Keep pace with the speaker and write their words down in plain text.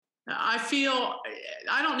I feel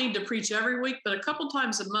I don't need to preach every week, but a couple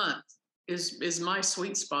times a month is my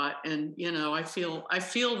sweet spot. And, I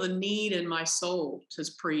feel the need in my soul to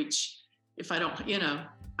preach. If I don't,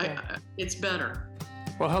 it's better.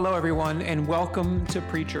 Well, hello everyone, and welcome to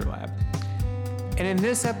Preacher Lab. And in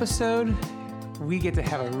this episode, we get to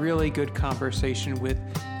have a really good conversation with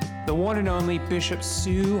the one and only Bishop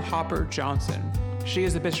Sue Hopper Johnson. She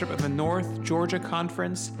is the Bishop of the North Georgia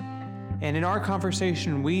Conference. And in our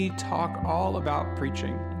conversation, we talk all about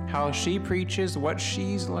preaching, how she preaches, what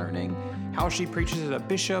she's learning, how she preaches as a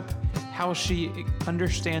bishop, how she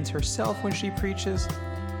understands herself when she preaches.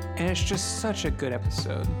 And it's just such a good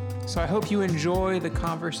episode. So I hope you enjoy the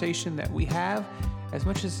conversation that we have as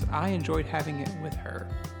much as I enjoyed having it with her.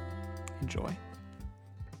 Enjoy.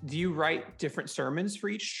 Do you write different sermons for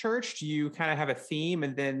each church? Do you kind of have a theme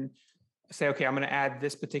and then say, okay, I'm going to add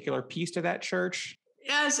this particular piece to that church?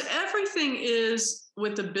 As everything is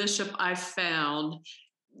with the bishop, I found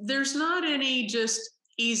there's not any just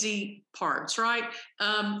easy parts, right?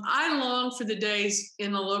 I long for the days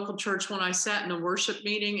in the local church when I sat in a worship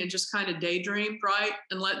meeting and just kind of daydreamed, right?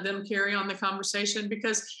 And let them carry on the conversation,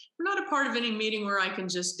 because I'm not a part of any meeting where I can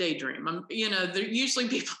just daydream. Usually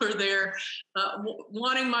people are there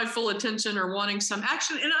wanting my full attention or wanting some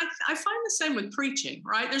action. And I find the same with preaching,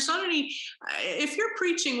 right? There's not any, if you're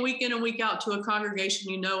preaching week in and week out to a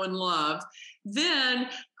congregation you know and love, then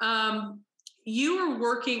you are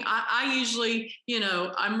working. I usually,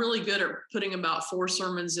 I'm really good at putting about 4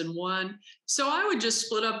 sermons in one. So I would just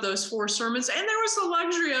split up those 4 sermons. And there was the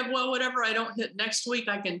luxury of, well, whatever I don't hit next week,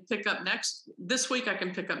 I can pick up this week, I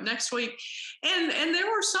can pick up next week. And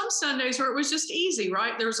there were some Sundays where it was just easy,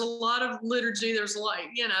 right? There was a lot of liturgy. There's a lot,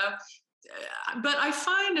 but I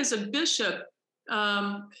find as a bishop,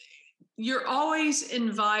 you're always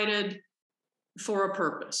invited for a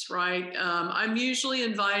purpose, right? I'm usually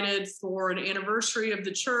invited for an anniversary of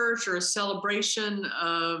the church or a celebration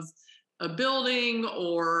of a building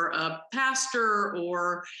or a pastor,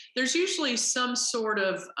 or there's usually some sort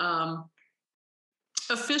of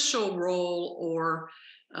official role, or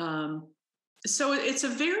so it's a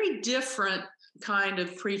very different kind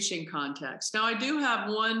of preaching context. Now, I do have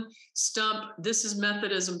one stump, this is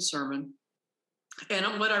Methodism sermon. And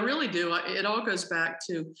what I really do, it all goes back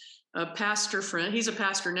to a pastor friend. He's a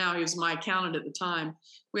pastor now. He was my accountant at the time.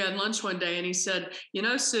 We had lunch one day and he said,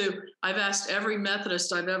 Sue, I've asked every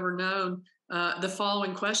Methodist I've ever known the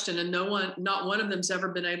following question, and not one of them's ever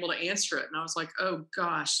been able to answer it. And I was like, oh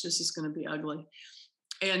gosh, this is going to be ugly.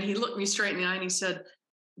 And he looked me straight in the eye and he said,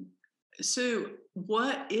 Sue,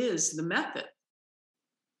 what is the method?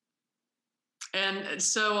 And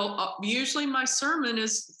so usually my sermon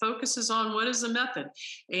focuses on what is the method,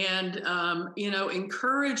 and,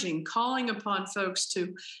 encouraging, calling upon folks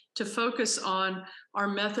to focus on our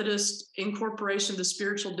Methodist incorporation of the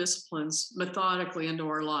spiritual disciplines methodically into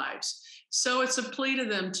our lives. So it's a plea to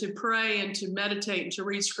them to pray and to meditate and to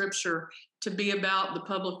read scripture, to be about the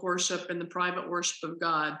public worship and the private worship of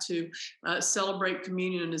God, to celebrate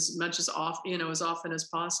communion as much as often, as often as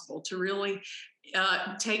possible, to really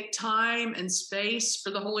take time and space for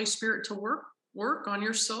the Holy Spirit to work on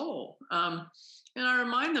your soul. And I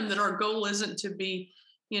remind them that our goal isn't to be,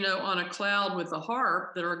 on a cloud with a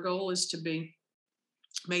harp, that our goal is to be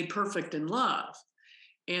made perfect in love.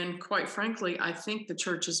 And quite frankly, I think the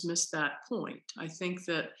church has missed that point. I think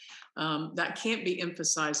that that can't be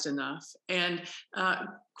emphasized enough. And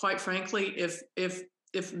quite frankly,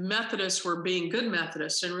 if Methodists were being good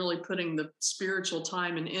Methodists and really putting the spiritual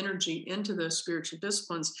time and energy into those spiritual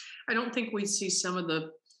disciplines, I don't think we'd see some of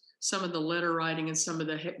the letter writing and some of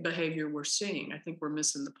the behavior we're seeing. I think we're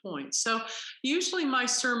missing the point. So usually my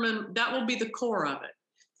sermon, that will be the core of it.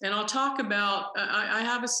 And I'll talk about, I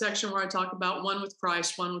have a section where I talk about one with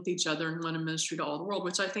Christ, one with each other, and one in ministry to all the world,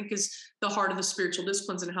 which I think is the heart of the spiritual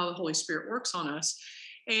disciplines and how the Holy Spirit works on us.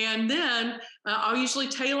 And then I'll usually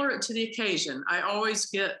tailor it to the occasion. I always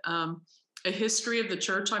get a history of the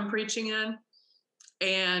church I'm preaching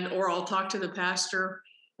in, or I'll talk to the pastor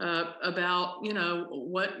about,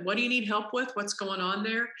 what do you need help with? What's going on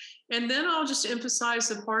there? And then I'll just emphasize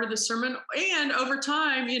the part of the sermon. And over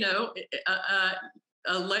time, you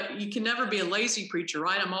can never be a lazy preacher,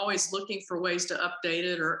 right? I'm always looking for ways to update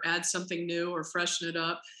it or add something new or freshen it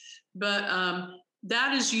up. But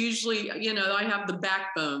that is usually, I have the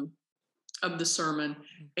backbone of the sermon,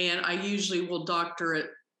 and I usually will doctor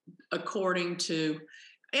it according to,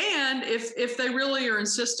 and if they really are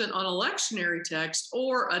insistent on a lectionary text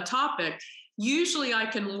or a topic, usually I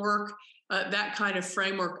can work that kind of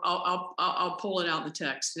framework. I'll pull it out in the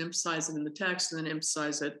text, emphasize it in the text, and then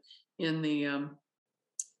emphasize it in the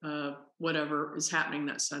whatever is happening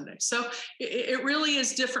that Sunday. So it really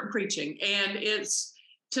is different preaching. And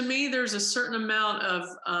to me, there's a certain amount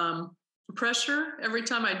of pressure every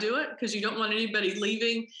time I do it, because you don't want anybody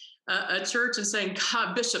leaving a church and saying,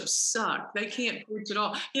 God, bishops suck. They can't preach at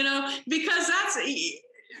all, because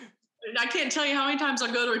I can't tell you how many times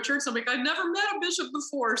I go to a church, I'm like, I've never met a bishop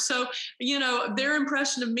before. So, their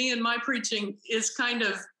impression of me and my preaching is kind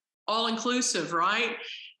of all inclusive, right?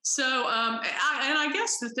 So, I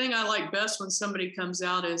guess the thing I like best when somebody comes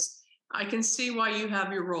out is I can see why you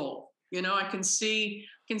have your role. I can see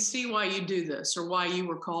why you do this, or why you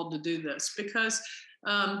were called to do this. Because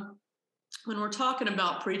when we're talking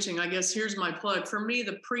about preaching, I guess here's my plug. For me,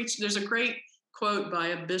 there's a great quote by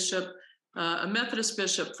a bishop, a Methodist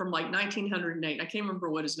bishop from like 1908. I can't remember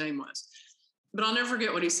what his name was, but I'll never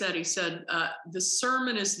forget what he said. He said, the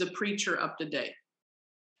sermon is the preacher up to date.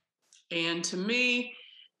 And to me,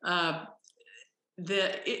 I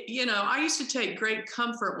used to take great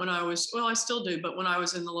comfort when I still do, but when I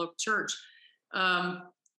was in the local church,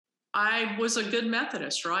 I was a good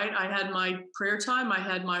Methodist, right? I had my prayer time. I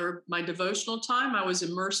had my devotional time. I was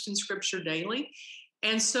immersed in scripture daily.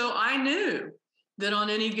 And so I knew that on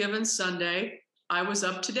any given Sunday, I was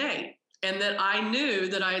up to date, and that I knew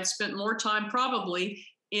that I had spent more time probably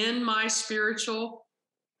in my spiritual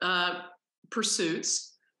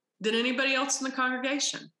pursuits than anybody else in the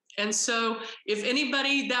congregation. And so if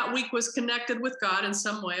anybody that week was connected with God in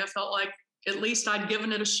some way, I felt like at least I'd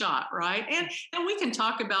given it a shot, right? And we can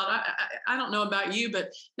talk about, I don't know about you,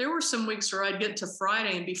 but there were some weeks where I'd get to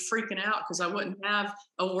Friday and be freaking out because I wouldn't have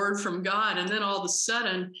a word from God. And then all of a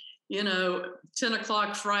sudden, 10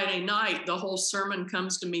 o'clock Friday night, the whole sermon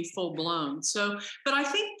comes to me full blown. So, but I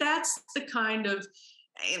think that's the kind of,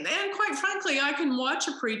 and quite frankly, I can watch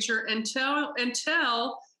a preacher and tell,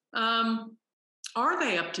 are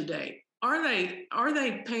they up to date? Are they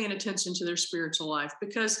paying attention to their spiritual life?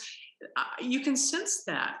 Because you can sense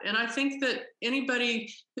that. And I think that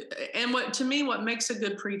anybody, and what makes a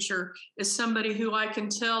good preacher is somebody who I can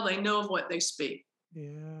tell they know of what they speak.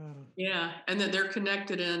 Yeah. And that they're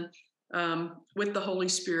connected with the Holy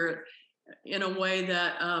Spirit in a way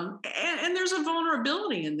that, and there's a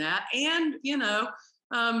vulnerability in that. And,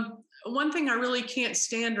 one thing I really can't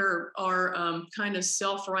stand are kind of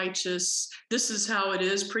self-righteous, this is how it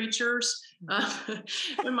is preachers.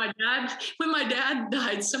 When my dad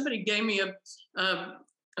died, somebody gave me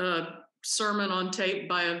a sermon on tape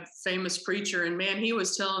by a famous preacher, and man, he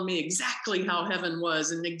was telling me exactly how heaven was,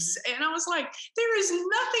 and I was like, there is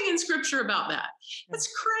nothing in scripture about that.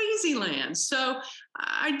 That's crazy land. So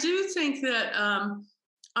I do think that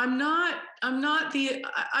I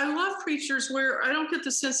love preachers where I don't get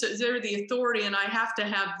the sense that they're the authority and I have to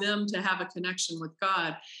have them to have a connection with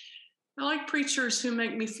God. I like preachers who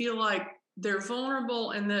make me feel like they're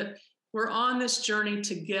vulnerable and that we're on this journey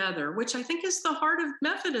together, which I think is the heart of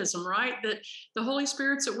Methodism, right? That the Holy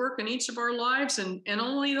Spirit's at work in each of our lives, and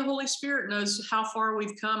only the Holy Spirit knows how far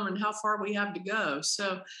we've come and how far we have to go.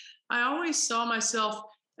 So I always saw myself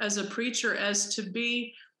as a preacher as to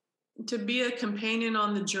be a companion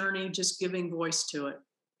on the journey, just giving voice to it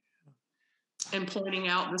and pointing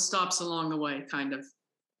out the stops along the way, kind of.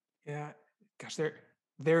 Yeah. Gosh,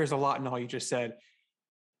 there is a lot in all you just said.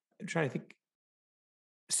 I'm trying to think.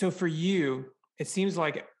 So for you, it seems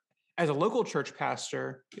like as a local church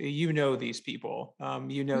pastor, you know these people,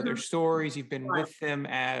 their stories, you've been with them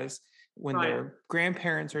as when their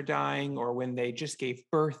grandparents are dying or when they just gave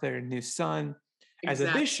birth to their new son. As a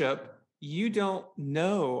bishop, you don't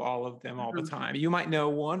know all of them all the time. You might know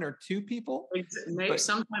one or two people. Maybe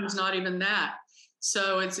sometimes not even that.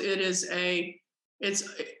 So it's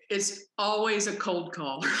always a cold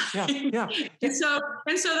call. Right? Yeah. And so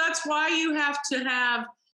that's why you have to have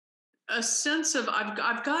a sense of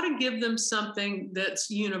I've got to give them something that's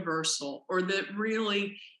universal or that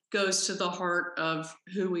really goes to the heart of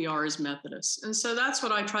who we are as Methodists. And so that's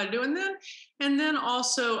what I try to do. And then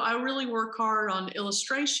also I really work hard on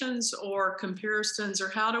illustrations or comparisons, or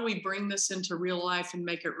how do we bring this into real life and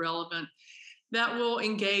make it relevant that will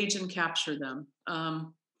engage and capture them. And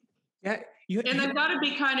they've got to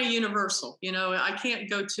be kind of universal. I can't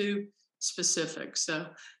go too specific. So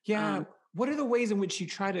what are the ways in which you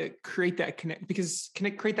try to create that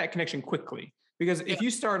create that connection quickly? Because if you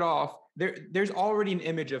start off, there's already an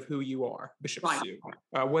image of who you are, Bishop Sue,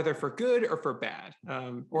 whether for good or for bad,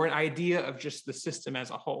 or an idea of just the system as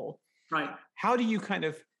a whole. Right. How do you kind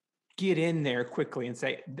of get in there quickly and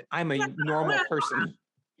say, I'm a normal person?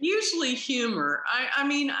 Usually humor.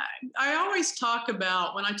 I always talk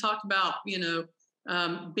about, when I talk about,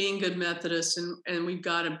 being good Methodists, and we've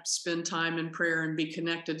got to spend time in prayer and be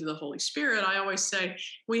connected to the Holy Spirit, I always say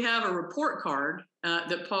we have a report card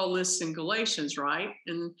that Paul lists in Galatians, right?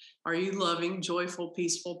 And are you loving, joyful,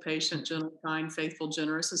 peaceful, patient, gentle, kind, faithful,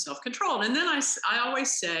 generous, and self-controlled? And then I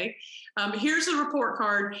always say, here's a report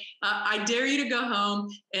card. I dare you to go home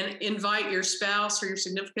and invite your spouse or your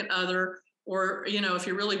significant other, or, if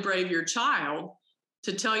you're really brave, your child,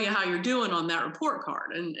 to tell you how you're doing on that report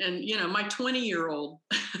card. And my 20-year-old,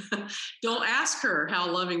 don't ask her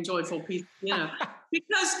how loving, joyful, peace,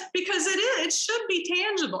 because it should be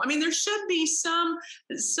tangible. I mean, there should be some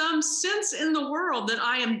sense in the world that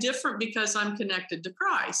I am different because I'm connected to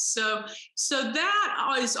Christ. So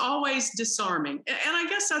that is always disarming. And I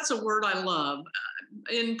guess that's a word I love.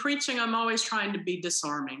 In preaching, I'm always trying to be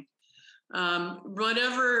disarming.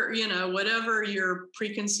 Whatever your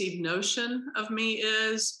preconceived notion of me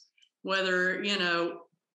is, whether,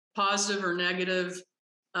 positive or negative,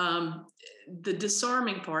 the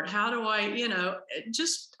disarming part, how do I,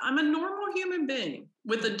 I'm a normal human being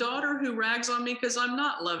with a daughter who rags on me because I'm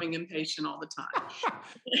not loving and patient all the time,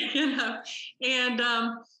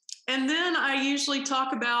 and then I usually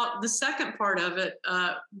talk about the second part of it,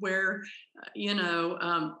 where,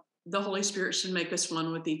 the Holy Spirit should make us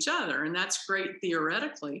one with each other. And that's great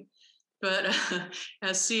theoretically. But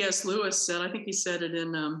as C.S. Lewis said, I think he said it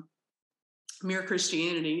in Mere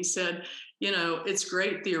Christianity, he said, it's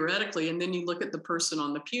great theoretically. And then you look at the person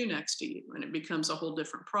on the pew next to you and it becomes a whole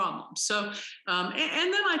different problem. So,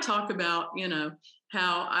 and then I talk about,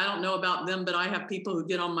 how I don't know about them, but I have people who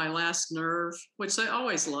get on my last nerve, which I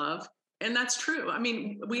always love. And that's true. I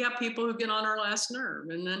mean, we have people who get on our last nerve.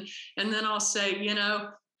 And then I'll say,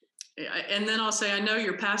 I know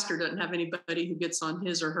your pastor doesn't have anybody who gets on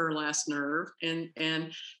his or her last nerve.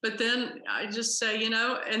 But then I just say,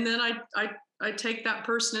 and then I take that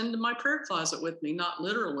person into my prayer closet with me, not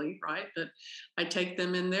literally, right? But I take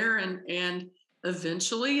them in there and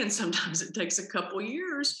eventually, and sometimes it takes a couple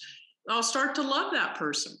years, I'll start to love that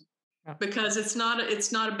person. Because it's not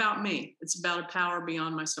about me. It's about a power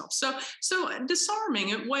beyond myself. So disarming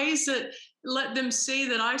in ways that let them see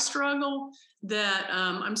that I struggle, that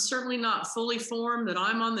I'm certainly not fully formed, that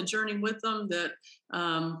I'm on the journey with them, that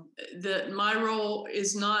my role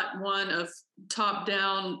is not one of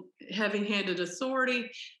top-down, heavy-handed authority,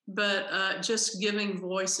 but just giving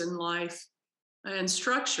voice and life and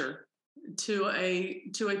structure to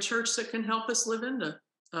a church that can help us live into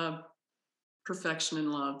perfection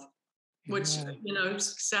and love. Which,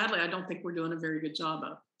 sadly, I don't think we're doing a very good job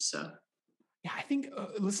of. So, yeah, I think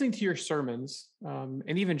listening to your sermons and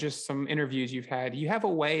even just some interviews you've had, you have a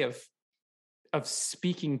way of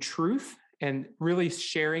speaking truth and really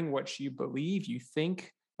sharing what you believe, you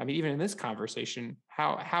think. I mean, even in this conversation,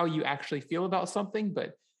 how you actually feel about something,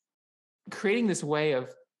 but creating this way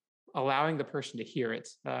of allowing the person to hear it,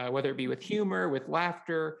 whether it be with humor, with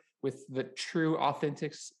laughter, with the true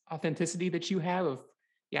authenticity that you have of,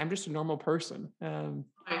 yeah, I'm just a normal person. I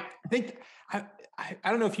think, I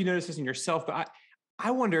don't know if you notice this in yourself, but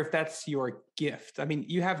I wonder if that's your gift. I mean,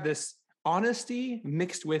 you have this honesty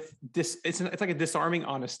mixed with it's like a disarming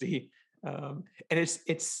honesty. And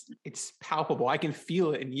it's palpable. I can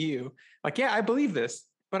feel it in you. Like, yeah, I believe this,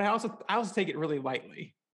 but I also take it really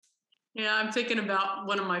lightly. Yeah, I'm thinking about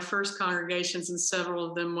one of my first congregations and several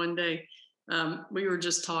of them one day. We were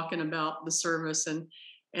just talking about the service and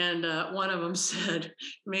one of them said,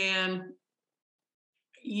 "Man,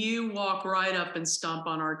 you walk right up and stomp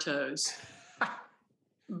on our toes."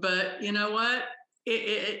 But you know what?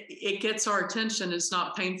 It gets our attention. It's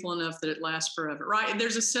not painful enough that it lasts forever, right? And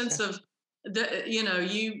there's a sense of that,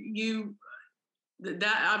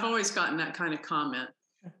 that I've always gotten that kind of comment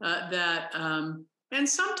and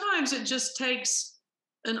sometimes it just takes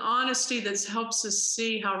an honesty that helps us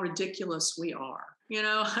see how ridiculous we are.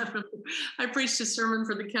 I preached a sermon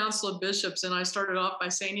for the Council of Bishops, and I started off by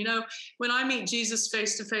saying, when I meet Jesus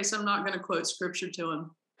face to face, I'm not going to quote scripture to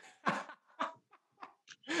him.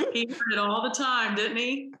 He heard it all the time, didn't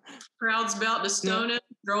he? Crowds about to stone him,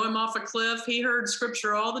 throw him off a cliff. He heard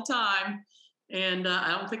scripture all the time, and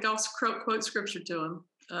I don't think I'll quote scripture to him.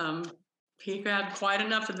 He had quite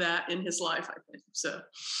enough of that in his life, I think. So,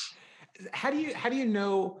 how do you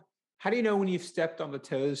know when you've stepped on the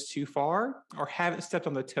toes too far or haven't stepped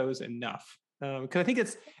on the toes enough? Because I think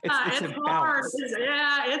it's hard.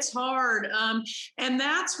 It's hard. And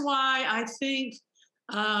that's why I think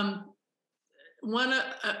a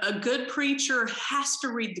good preacher has to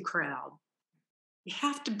read the crowd. You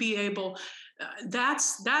have to be able,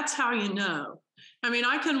 that's how you know. I mean,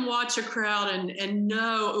 I can watch a crowd and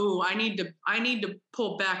know, I need to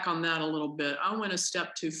pull back on that a little bit. I went a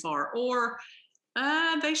step too far. Or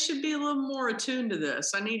They should be a little more attuned to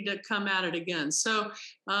this. I need to come at it again. So,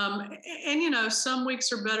 and some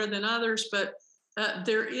weeks are better than others, but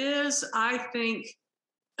there is, I think,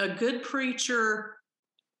 a good preacher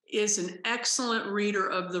is an excellent reader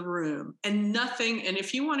of the room, and nothing. And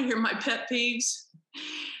if you want to hear my pet peeves,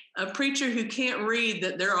 a preacher who can't read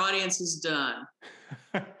that their audience is done.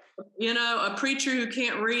 A preacher who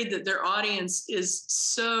can't read that their audience is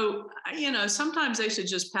so, sometimes they should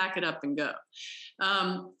just pack it up and go.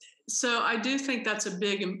 So I do think that's a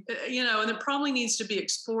big, and it probably needs to be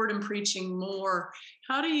explored in preaching more.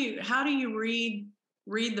 How do you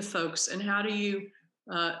read the folks, and how do you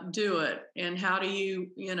do it, and how do you,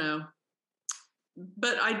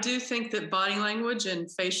 but I do think that body language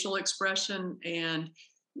and facial expression, and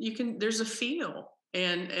there's a feel,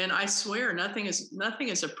 and I swear nothing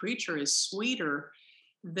as a preacher is sweeter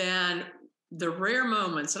than the rare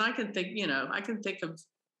moments. And I can think of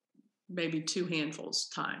maybe two handfuls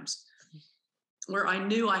times where I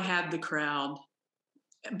knew I had the crowd,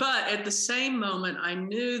 but at the same moment, I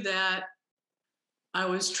knew that I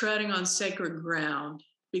was treading on sacred ground,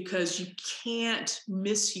 because you can't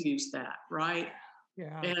misuse that, right?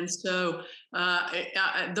 Yeah. And so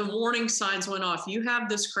the warning signs went off. You have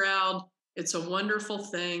this crowd. It's a wonderful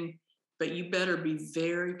thing, but you better be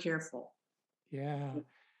very careful. Yeah.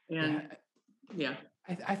 And yeah.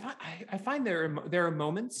 I find there are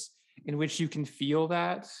moments in which you can feel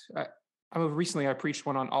that. Recently I preached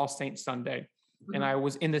one on All Saints Sunday, and I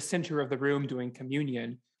was in the center of the room doing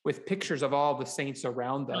communion with pictures of all the saints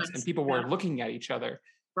around us, and people were looking at each other.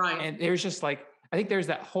 Right. And there's just I think there's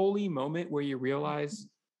that holy moment where you realize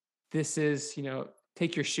this is,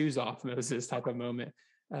 take your shoes off, Moses type of moment.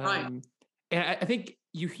 Right. And I think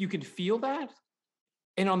you can feel that.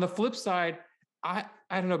 And on the flip side, I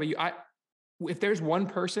don't know about you, if there's one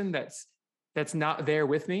person that's not there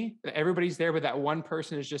with me, everybody's there, but that one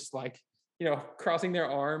person is just crossing their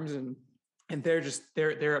arms and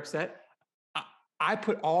they're upset. I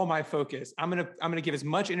put all my focus. I'm gonna give as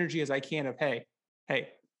much energy as I can of hey,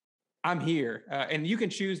 I'm here, and you can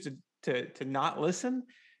choose to not listen,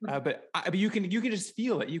 but you can just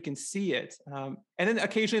feel it, you can see it, and then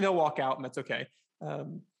occasionally they'll walk out, and that's okay.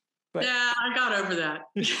 But yeah, I got over that.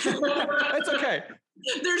 It's okay.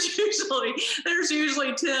 There's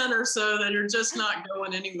usually 10 or so that are just not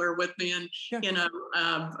going anywhere with me, and I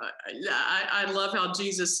love how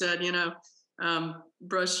Jesus said,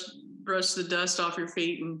 brush the dust off your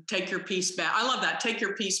feet and take your peace back. I love that. Take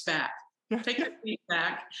your peace back. Take your peace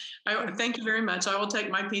back. Thank you very much. I will take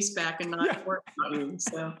my peace back and not worry about you.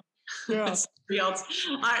 So somebody else,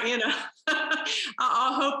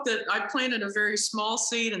 I'll hope that I planted a very small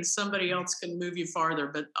seed and somebody else can move you farther,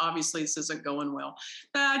 but obviously this isn't going well.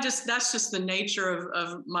 That's just the nature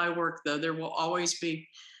of my work, though. There will always be,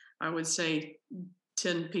 I would say,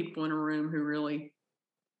 10 people in a room who really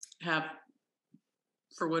have,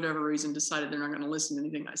 for whatever reason, decided they're not going to listen to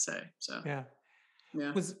anything I say. So yeah.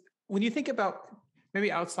 When you think about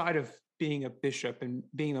maybe outside of being a bishop and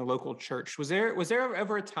being a local church, was there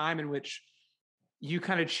ever a time in which you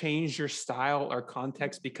kind of changed your style or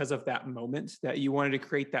context because of that moment, that you wanted to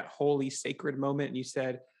create that holy, sacred moment, and you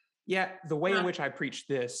said, yeah, the way in which I preach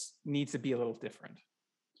this needs to be a little different?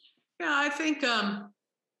 Yeah, I think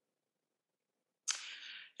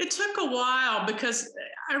it took a while, because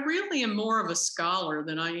I really am more of a scholar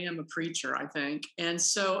than I am a preacher, I think. And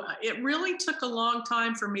so it really took a long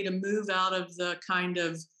time for me to move out of the kind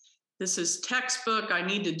of, this is textbook, I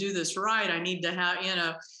need to do this right, I need to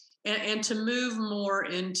have, and to move more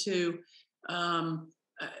into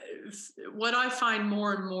what I find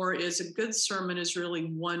more and more is a good sermon is really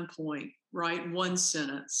one point, right? One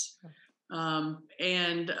sentence.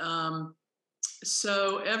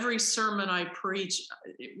 So every sermon I preach,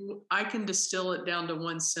 I can distill it down to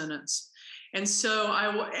one sentence. And so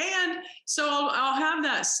I'll have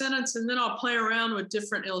that sentence, and then I'll play around with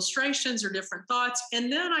different illustrations or different thoughts.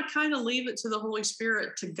 And then I kind of leave it to the Holy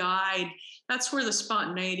Spirit to guide. That's where the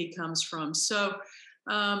spontaneity comes from. So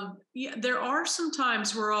there are some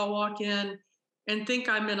times where I'll walk in and think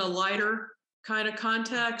I'm in a lighter kind of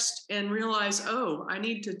context and realize, I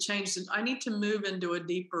need to change I need to move into a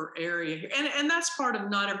deeper area. And that's part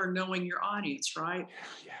of not ever knowing your audience, right?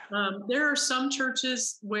 Yeah. There are some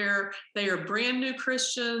churches where they are brand new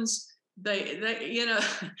Christians. They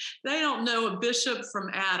they don't know a bishop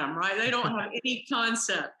from Adam, right? They don't have any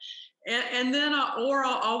concept. And then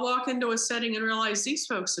I'll walk into a setting and realize these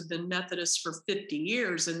folks have been Methodists for 50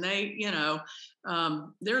 years, and they,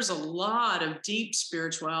 there's a lot of deep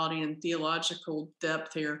spirituality and theological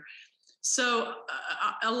depth here. So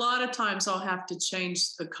a lot of times I'll have to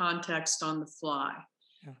change the context on the fly.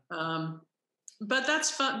 Yeah. but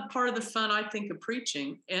that's fun. Part of the fun, I think, of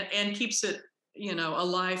preaching, and keeps it,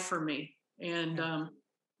 alive for me. And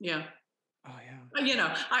Yeah. yeah. Oh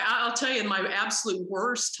yeah. I'll tell you, my absolute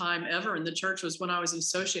worst time ever in the church was when I was an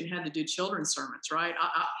associate and had to do children's sermons, right?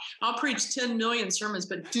 I'll preach 10 million sermons,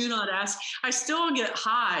 but do not ask. I still get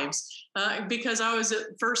hives because I was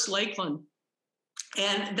at First Lakeland.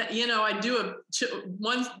 And I do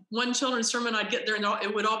one children's sermon. I'd get there and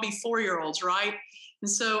it would all be 4-year-olds, right? And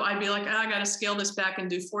so I'd be like, I got to scale this back and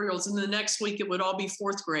do 4-year-olds. And the next week it would all be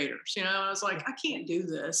fourth graders. I was like, I can't do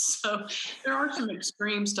this. So there are some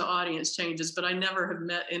extremes to audience changes, but I never have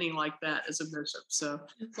met any like that as a bishop. So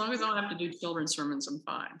as long as I don't have to do children's sermons, I'm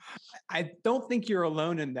fine. I don't think you're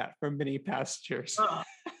alone in that from many pastors. Oh.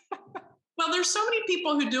 Well, there's so many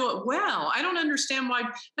people who do it well. I don't understand why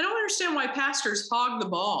pastors hog the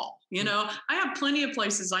ball. I have plenty of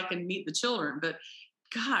places I can meet the children, but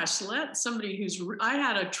gosh, let somebody I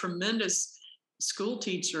had a tremendous school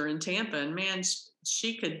teacher in Tampa, and man,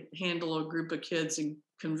 she could handle a group of kids and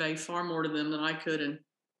convey far more to them than I could and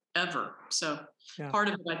ever. So part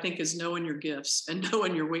of it, I think, is knowing your gifts and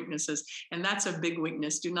knowing your weaknesses. And that's a big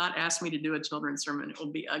weakness. Do not ask me to do a children's sermon. It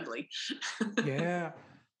will be ugly. Yeah.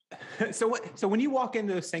 So when you walk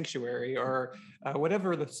into a sanctuary or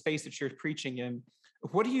whatever the space that you're preaching in,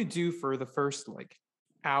 what do you do for the first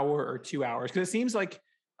hour or 2 hours? Because it seems like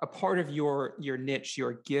a part of your niche,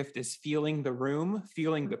 your gift, is feeling the room,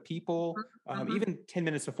 feeling the people. Even 10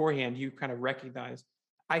 minutes beforehand, you kind of recognize,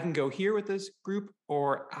 I can go here with this group,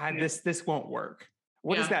 or this won't work.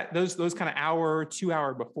 What is that? Those kind of hour, 2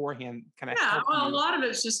 hour beforehand kind of. Yeah, well, a lot of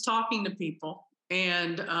it's just talking to people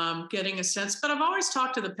and getting a sense. But I've always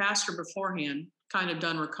talked to the pastor beforehand, kind of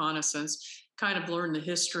done reconnaissance, kind of learned the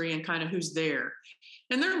history and kind of who's there.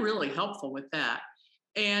 And they're really helpful with that.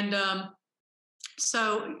 And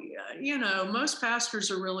so, most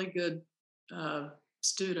pastors are really good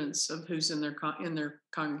students of who's in their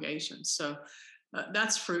congregation. So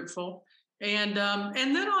that's fruitful. And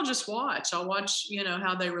then I'll just watch. I'll watch,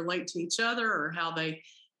 how they relate to each other, or how they,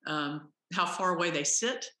 how far away they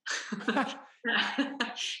sit,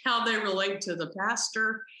 how they relate to the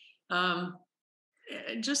pastor.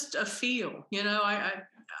 Just a feel,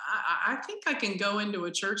 I think I can go into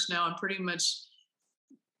a church now and pretty much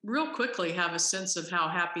real quickly have a sense of how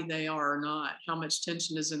happy they are or not, how much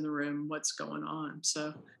tension is in the room, what's going on.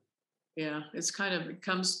 So yeah, it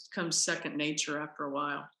comes second nature after a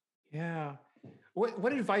while. Yeah.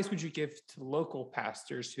 What advice would you give to local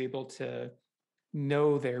pastors to be able to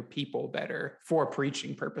know their people better for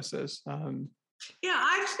preaching purposes? Yeah,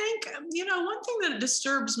 I think, one thing that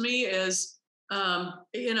disturbs me is,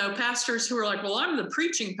 pastors who are like, well, I'm the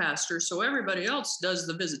preaching pastor, so everybody else does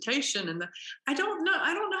the visitation. And I don't know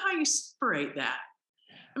how you separate that.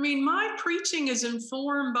 I mean, my preaching is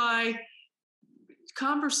informed by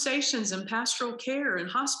conversations and pastoral care and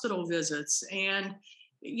hospital visits, and,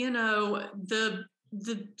 the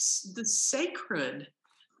sacred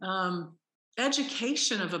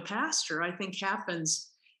education of a pastor, I think,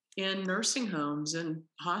 happens in nursing homes and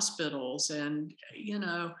hospitals, and,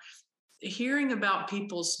 hearing about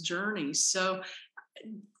people's journeys. So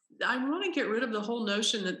I want to get rid of the whole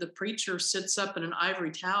notion that the preacher sits up in an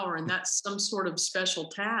ivory tower and that's some sort of special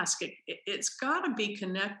task. It's got to be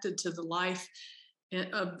connected to the lives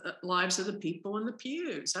of the people in the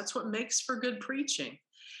pews. That's what makes for good preaching.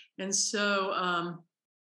 And so, I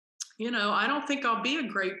don't think I'll be a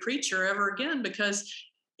great preacher ever again, because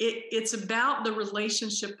it's about the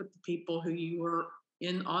relationship with the people who you were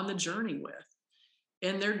on the journey with.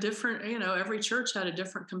 And they're different, every church had a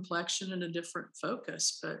different complexion and a different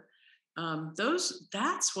focus, but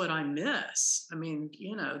that's what I miss. I mean,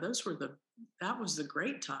 that was the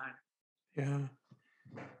great time. Yeah.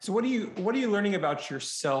 So what are you learning about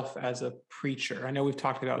yourself as a preacher? I know we've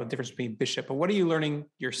talked about the difference between bishop, but what are you learning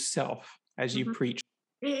yourself as you preach?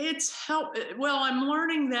 I'm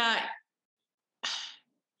learning that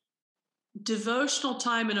devotional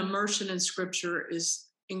time and immersion in scripture is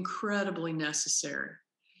incredibly necessary,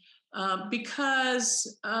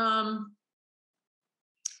 because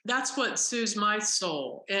that's what soothes my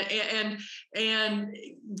soul and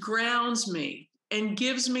grounds me and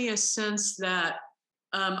gives me a sense that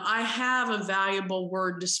I have a valuable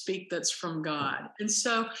word to speak that's from God. And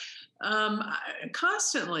so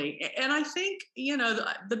constantly, and I think,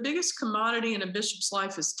 the biggest commodity in a bishop's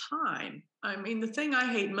life is time. I mean, the thing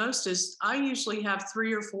I hate most is I usually have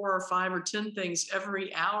 3 or 4 or 5 or 10 things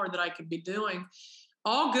every hour that I could be doing,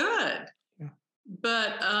 all good. Yeah.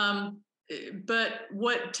 But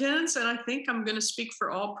what tends, and I think I'm going to speak for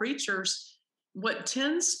all preachers, what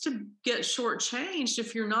tends to get shortchanged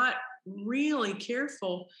if you're not really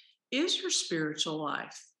careful is your spiritual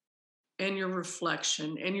life and your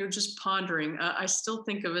reflection, and you're just pondering. I still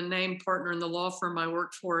think of a named partner in the law firm I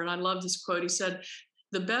worked for, and I love this quote. He said,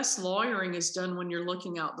 "The best lawyering is done when you're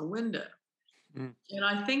looking out the window." Mm. And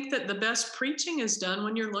I think that the best preaching is done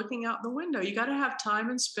when you're looking out the window. You got to have time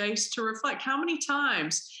and space to reflect. How many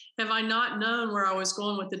times have I not known where I was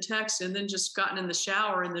going with the text and then just gotten in the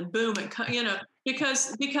shower and then boom,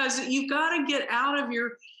 because you've got to get out of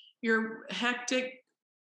your hectic,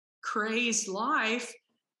 crazed life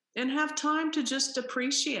and have time to just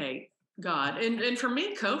appreciate God. And for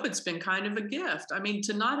me, COVID's been kind of a gift. I mean,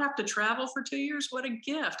 to not have to travel for 2 years, what a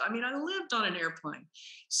gift. I mean, I lived on an airplane.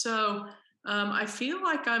 So I feel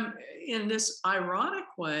like I'm in this ironic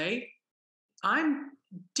way, I'm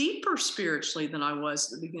deeper spiritually than I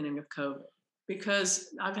was at the beginning of COVID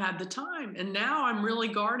because I've had the time. And now I'm really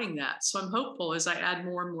guarding that. So I'm hopeful as I add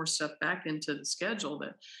more and more stuff back into the schedule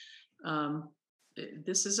that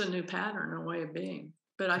this is a new pattern, a way of being.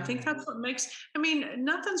 But I think that's what makes, I mean,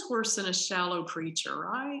 nothing's worse than a shallow preacher,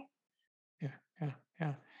 right?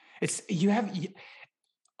 Yeah.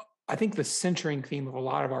 I think the centering theme of a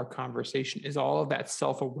lot of our conversation is all of that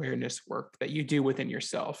self-awareness work that you do within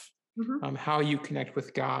yourself. Mm-hmm. How you connect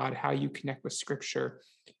with God, how you connect with Scripture,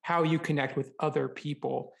 how you connect with other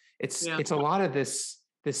people. It's a lot of this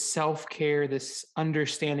self-care, this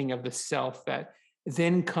understanding of the self that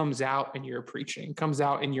then comes out in your preaching, comes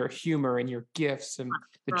out in your humor and your gifts and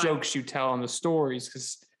the jokes you tell and the stories,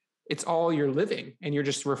 because it's all you're living and you're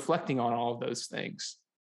just reflecting on all of those things.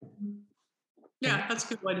 Yeah, that's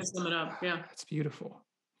a good way to sum it up. Yeah. That's beautiful.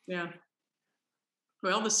 Yeah.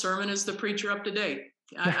 Well, the sermon is the preacher up to date.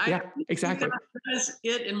 Yeah, exactly. That's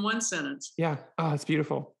it in one sentence. Yeah. Oh, that's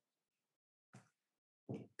beautiful.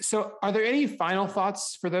 So are there any final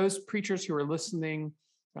thoughts for those preachers who are listening,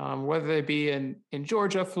 whether they be in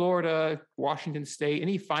Georgia, Florida, Washington State?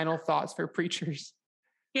 Any final thoughts for preachers?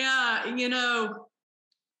 Yeah,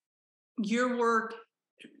 your work,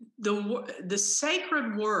 the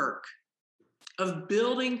sacred work of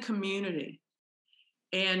building community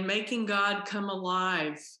and making God come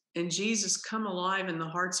alive and Jesus come alive in the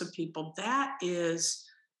hearts of people, that is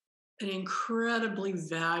an incredibly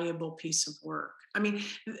valuable piece of work. I mean,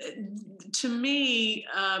 to me,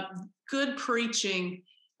 good preaching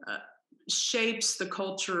shapes the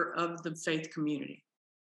culture of the faith community.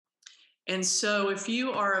 And so if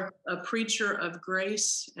you are a preacher of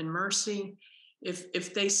grace and mercy,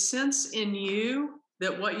 if they sense in you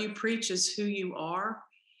that what you preach is who you are,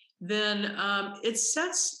 then it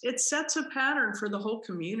sets a pattern for the whole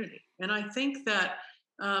community. And I think that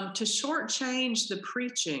to shortchange the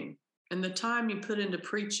preaching and the time you put into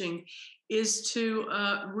preaching is to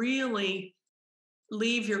really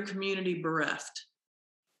leave your community bereft.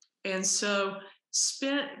 And so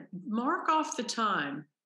mark off the time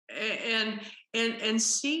and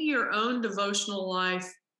see your own devotional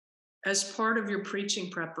life as part of your preaching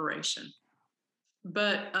preparation.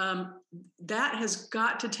 But that has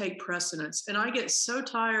got to take precedence. And I get so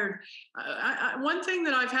tired. One thing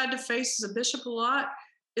that I've had to face as a bishop a lot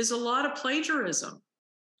is a lot of plagiarism.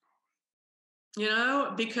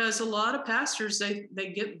 Because a lot of pastors,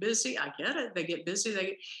 they get busy. I get it. They get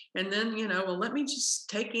busy. And then, well, let me just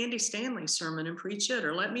take Andy Stanley's sermon and preach it.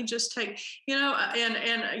 Or let me just take,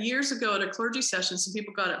 and years ago at a clergy session, some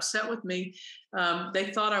people got upset with me. They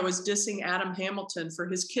thought I was dissing Adam Hamilton for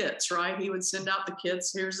his kits, right? He would send out the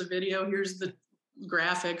kits. Here's the video. Here's the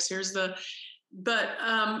graphics. But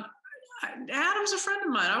Adam's a friend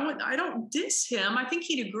of mine. I don't diss him. I think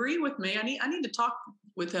he'd agree with me. I need to talk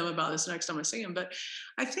with him about this next time I see him. But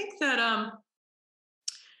I think that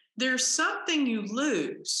there's something you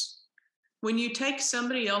lose when you take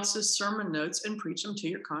somebody else's sermon notes and preach them to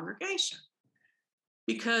your congregation,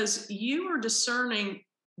 because you are discerning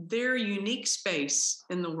their unique space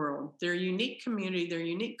in the world, their unique community, their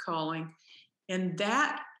unique calling. And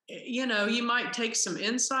that, you might take some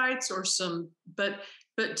insights or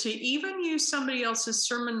but to even use somebody else's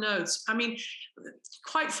sermon notes, I mean,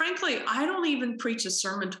 quite frankly, I don't even preach a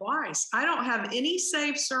sermon twice. I don't have any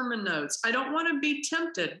saved sermon notes. I don't want to be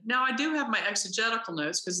tempted. Now, I do have my exegetical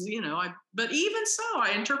notes because, but even so,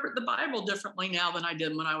 I interpret the Bible differently now than I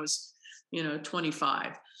did when I was,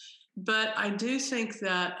 25. But I do think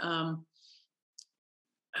that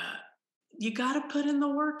you got to put in the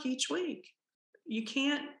work each week.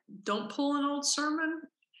 Don't pull an old sermon.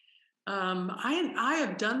 I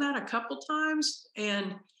have done that a couple times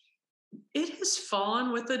and it has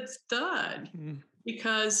fallen with a thud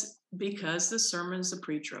because the sermon's the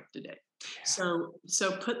preacher up to date. Yeah.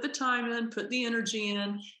 So put the time in, put the energy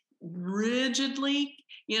in rigidly,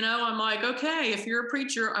 I'm like, okay, if you're a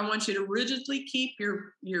preacher, I want you to rigidly keep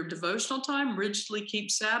your devotional time, rigidly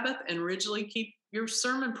keep Sabbath, and rigidly keep your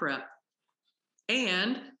sermon prep.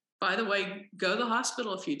 And by the way, go to the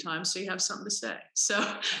hospital a few times so you have something to say. So,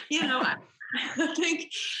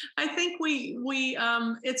 I think we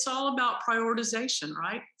it's all about prioritization,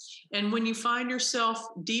 right? And when you find yourself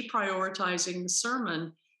deprioritizing the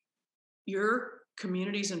sermon, your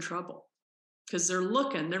community's in trouble, because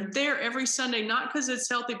they're there every Sunday, not because it's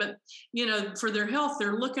healthy, but for their health.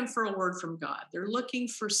 They're looking for a word from God. They're looking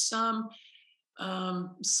for something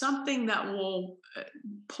that will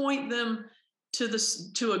point them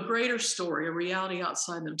to a greater story, a reality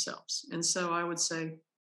outside themselves. And so I would say,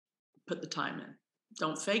 put the time in.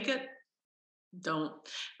 Don't fake it. Don't.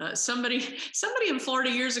 Somebody in Florida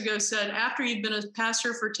years ago said, after you've been a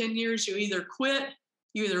pastor for 10 years, you either quit,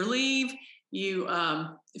 you either leave, you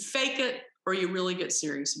fake it, or you really get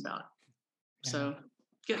serious about it. Yeah. So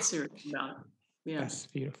get serious about it. Yeah. That's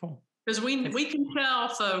beautiful. Because we can tell,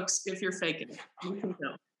 folks, if you're faking it. We can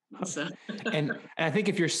tell. So. and I think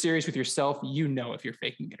if you're serious with yourself, if you're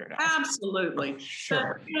faking it or not. Absolutely.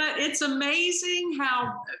 Sure. But it's amazing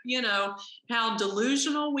how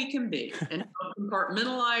delusional we can be and how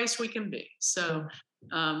compartmentalized we can be. So,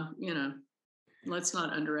 let's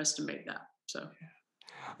not underestimate that. So.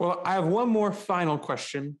 Well, I have one more final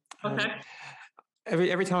question. Okay.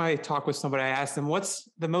 Every time I talk with somebody, I ask them, what's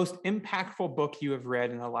the most impactful book you have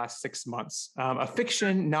read in the last 6 months? A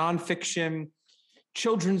fiction, nonfiction,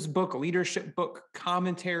 children's book, leadership book,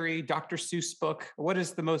 commentary, Dr. Seuss book. What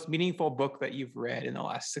is the most meaningful book that you've read in the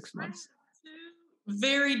last 6 months?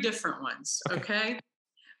 Very different ones. Okay.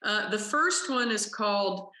 The first one is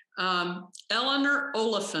called Eleanor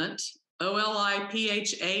Oliphant,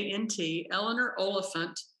 Olipphant. Eleanor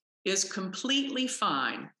Oliphant is Completely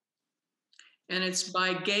Fine. And it's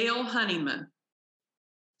by Gail Honeyman.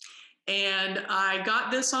 And I got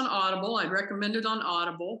this on Audible. I'd recommend it on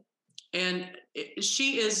Audible. And this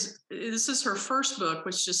is her first book,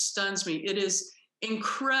 which just stuns me. It is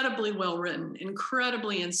incredibly well written,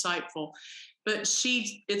 incredibly insightful. But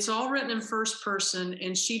it's all written in first person,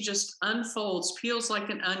 and she just peels like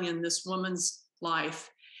an onion, this woman's life.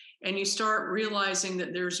 And you start realizing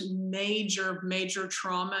that there's major, major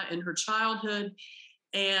trauma in her childhood.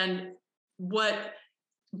 And what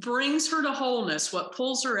brings her to wholeness, what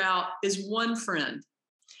pulls her out, is one friend.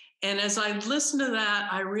 And as I listen to that,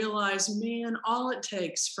 I realize, man, all it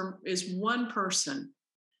takes is one person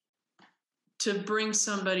to bring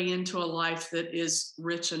somebody into a life that is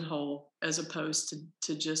rich and whole, as opposed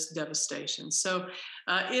to just devastation. So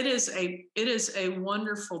it is a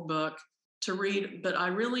wonderful book to read, but I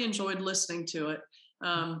really enjoyed listening to it.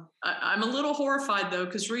 I'm a little horrified, though,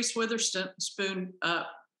 because Reese Witherspoon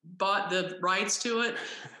bought the rights to it.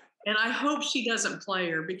 And I hope she doesn't play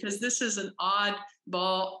her, because this is an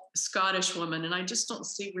oddball Scottish woman, and I just don't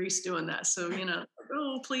see Reese doing that. So,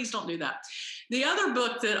 please don't do that. The other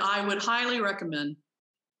book that I would highly recommend,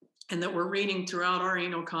 and that we're reading throughout our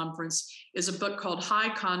annual conference, is a book called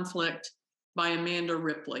High Conflict by Amanda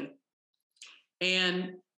Ripley.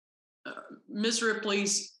 And Ms.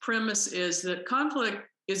 Ripley's premise is that conflict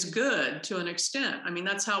is good to an extent. I mean,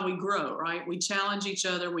 that's how we grow, right? We challenge each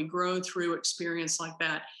other. We grow through experience like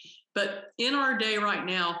that. But in our day right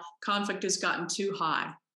now, conflict has gotten too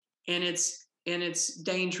high, and it's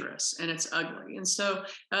dangerous, and it's ugly. And so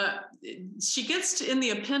she gets in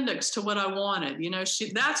the appendix to what I wanted.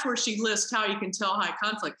 That's where she lists how you can tell high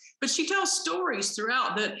conflict. But she tells stories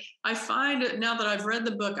throughout that I find it, now that I've read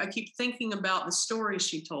the book, I keep thinking about the stories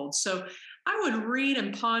she told. So I would read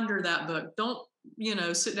and ponder that book. Don't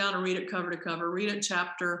sit down and read it cover to cover. Read it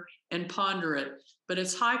chapter and ponder it. But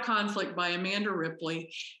it's High Conflict by Amanda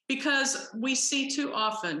Ripley, because we see too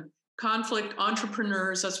often conflict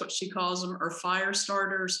entrepreneurs, that's what she calls them, or fire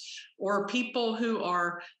starters, or people who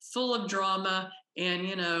are full of drama. And,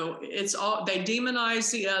 it's all, they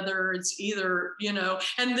demonize the other. It's either,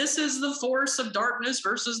 and this is the force of darkness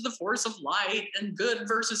versus the force of light, and good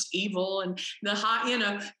versus evil. And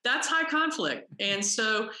that's high conflict. And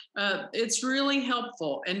so it's really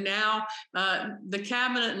helpful. And now the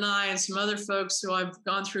cabinet and I and some other folks who I've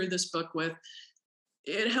gone through this book with,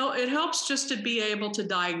 it helps just to be able to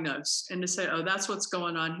diagnose and to say, oh, that's what's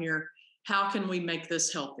going on here. How can we make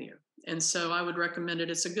this healthier? And so I would recommend it.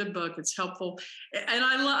 It's a good book. It's helpful. And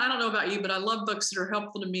I don't know about you, but I love books that are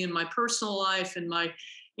helpful to me in my personal life, in my,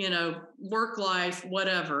 work life,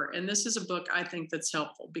 whatever. And this is a book I think that's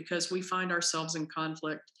helpful, because we find ourselves in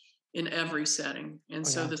conflict in every setting. And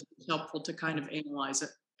so this is helpful to kind of analyze it.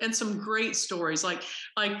 And some great stories like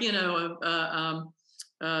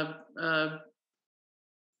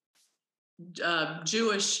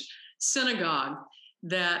Jewish synagogue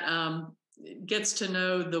that gets to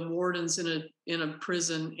know the wardens in a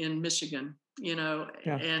prison in Michigan,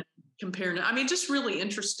 and comparing. I mean, just really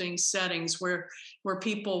interesting settings where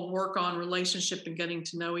people work on relationship and getting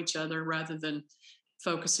to know each other rather than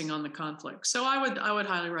focusing on the conflict. So I would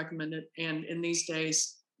highly recommend it. And in these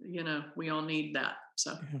days, we all need that.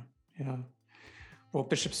 So yeah. Well,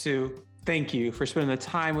 Bishop Sue, thank you for spending the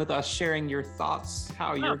time with us, sharing your thoughts,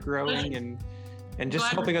 how you're growing, and just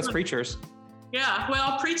helping us preachers. Yeah,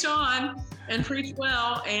 well, preach on and preach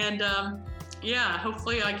well. And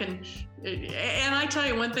hopefully I can. And I tell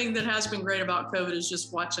you, one thing that has been great about COVID is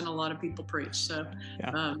just watching a lot of people preach. So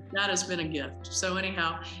that has been a gift. So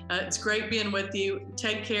anyhow, it's great being with you.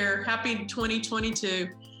 Take care. Happy 2022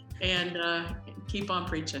 and keep on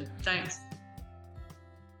preaching. Thanks.